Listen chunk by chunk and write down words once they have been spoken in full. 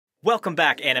Welcome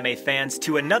back, anime fans,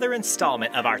 to another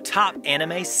installment of our top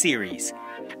anime series.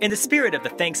 In the spirit of the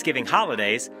Thanksgiving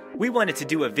holidays, we wanted to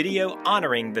do a video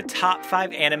honoring the top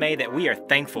 5 anime that we are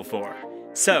thankful for.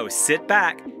 So sit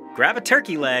back, grab a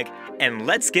turkey leg, and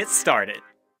let's get started.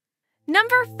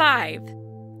 Number 5.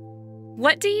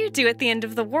 What do you do at the end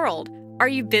of the world? Are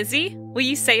you busy? Will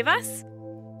you save us?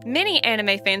 Many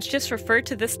anime fans just refer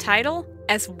to this title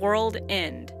as World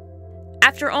End.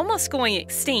 After almost going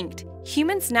extinct,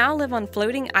 humans now live on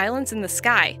floating islands in the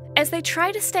sky as they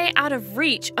try to stay out of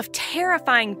reach of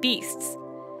terrifying beasts.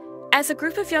 As a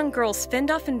group of young girls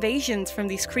fend off invasions from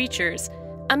these creatures,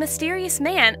 a mysterious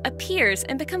man appears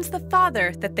and becomes the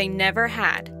father that they never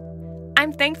had.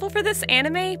 I'm thankful for this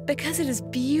anime because it is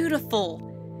beautiful.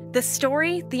 The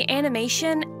story, the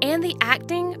animation, and the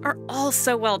acting are all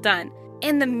so well done.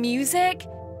 And the music,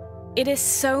 it is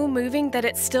so moving that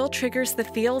it still triggers the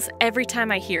feels every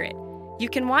time I hear it. You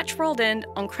can watch World End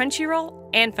on Crunchyroll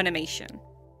and Funimation.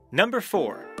 Number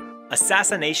 4.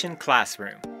 Assassination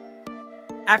Classroom.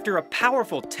 After a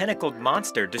powerful tentacled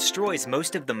monster destroys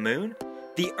most of the moon,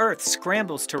 the Earth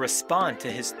scrambles to respond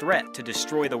to his threat to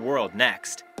destroy the world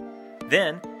next.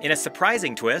 Then, in a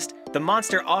surprising twist, the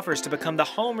monster offers to become the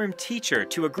homeroom teacher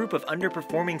to a group of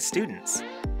underperforming students.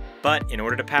 But in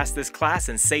order to pass this class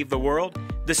and save the world,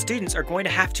 the students are going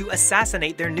to have to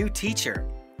assassinate their new teacher.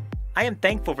 I am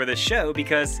thankful for this show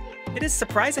because it is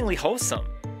surprisingly wholesome.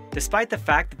 Despite the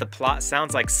fact that the plot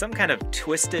sounds like some kind of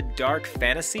twisted, dark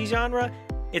fantasy genre,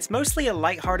 it's mostly a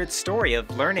lighthearted story of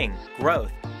learning,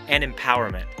 growth, and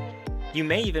empowerment. You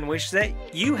may even wish that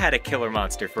you had a killer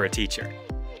monster for a teacher.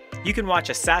 You can watch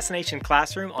Assassination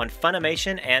Classroom on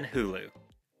Funimation and Hulu.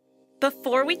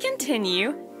 Before we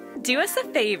continue, do us a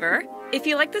favor. If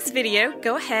you like this video,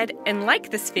 go ahead and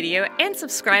like this video and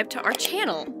subscribe to our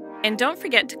channel. And don't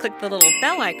forget to click the little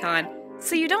bell icon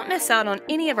so you don't miss out on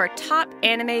any of our top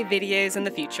anime videos in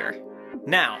the future.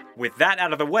 Now, with that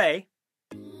out of the way,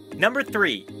 Number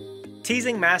 3.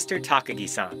 Teasing Master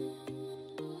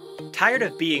Takagi-san. Tired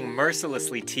of being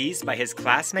mercilessly teased by his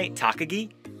classmate Takagi,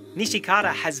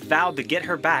 Nishikata has vowed to get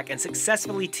her back and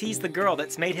successfully tease the girl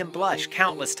that's made him blush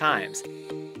countless times.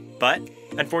 But,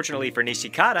 unfortunately for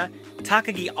Nishikata,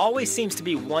 Takagi always seems to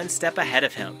be one step ahead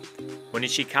of him. Will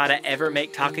Nishikata ever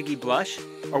make Takagi blush,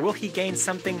 or will he gain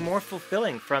something more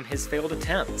fulfilling from his failed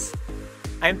attempts?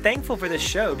 I am thankful for this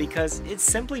show because it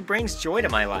simply brings joy to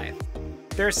my life.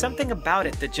 There is something about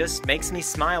it that just makes me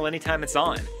smile anytime it's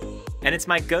on, and it's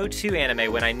my go-to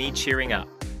anime when I need cheering up.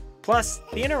 Plus,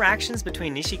 the interactions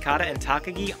between Nishikata and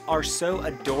Takagi are so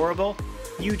adorable,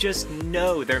 you just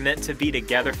know they're meant to be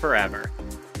together forever.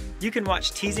 You can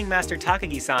watch Teasing Master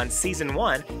Takagi-san Season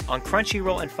 1 on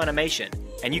Crunchyroll and Funimation,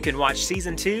 and you can watch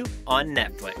Season 2 on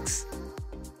Netflix.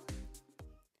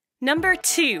 Number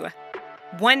 2.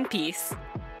 One Piece.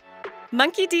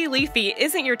 Monkey D. Luffy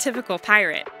isn't your typical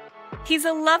pirate. He's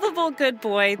a lovable good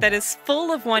boy that is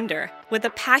full of wonder, with a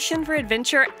passion for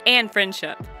adventure and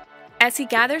friendship. As he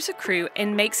gathers a crew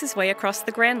and makes his way across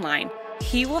the Grand Line,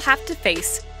 he will have to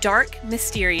face dark,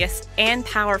 mysterious, and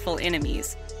powerful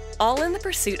enemies, all in the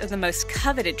pursuit of the most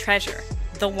coveted treasure,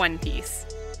 the One Piece.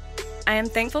 I am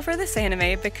thankful for this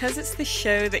anime because it's the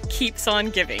show that keeps on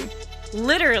giving.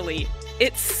 Literally,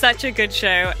 it's such a good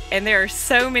show, and there are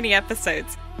so many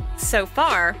episodes. So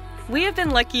far, we have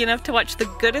been lucky enough to watch the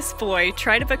goodest boy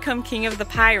try to become king of the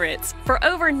pirates for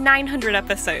over 900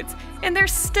 episodes, and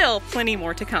there's still plenty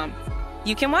more to come.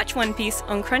 You can watch One Piece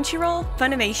on Crunchyroll,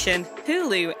 Funimation,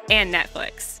 Hulu, and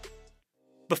Netflix.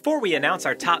 Before we announce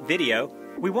our top video,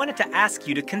 we wanted to ask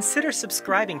you to consider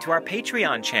subscribing to our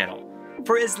Patreon channel.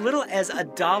 For as little as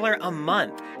 $1 a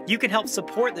month, you can help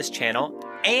support this channel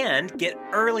and get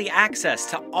early access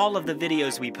to all of the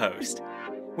videos we post.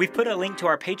 We've put a link to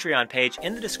our Patreon page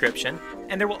in the description,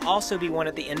 and there will also be one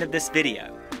at the end of this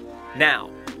video. Now,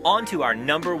 on to our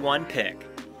number 1 pick.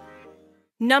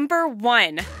 Number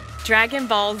 1. Dragon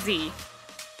Ball Z.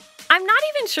 I'm not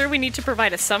even sure we need to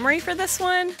provide a summary for this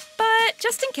one, but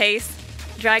just in case,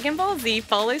 Dragon Ball Z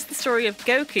follows the story of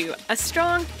Goku, a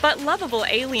strong but lovable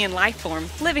alien life form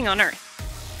living on Earth.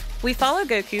 We follow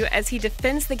Goku as he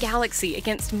defends the galaxy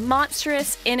against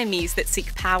monstrous enemies that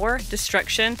seek power,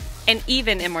 destruction, and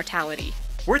even immortality.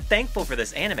 We're thankful for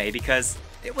this anime because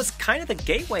it was kind of the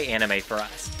gateway anime for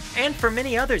us, and for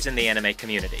many others in the anime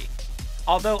community.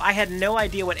 Although I had no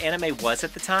idea what anime was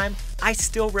at the time, I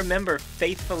still remember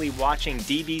faithfully watching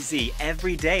DBZ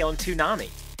every day on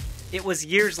Toonami. It was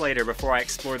years later before I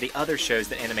explored the other shows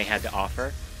that anime had to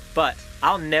offer, but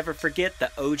I'll never forget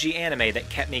the OG anime that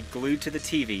kept me glued to the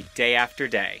TV day after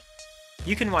day.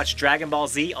 You can watch Dragon Ball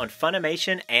Z on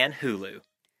Funimation and Hulu.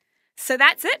 So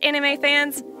that's it, anime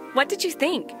fans! What did you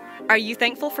think? Are you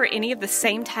thankful for any of the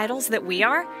same titles that we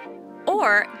are?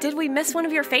 Or did we miss one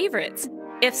of your favorites?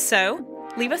 If so,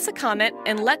 leave us a comment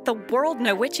and let the world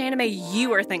know which anime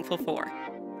you are thankful for.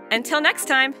 Until next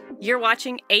time, you're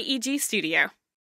watching AEG Studio.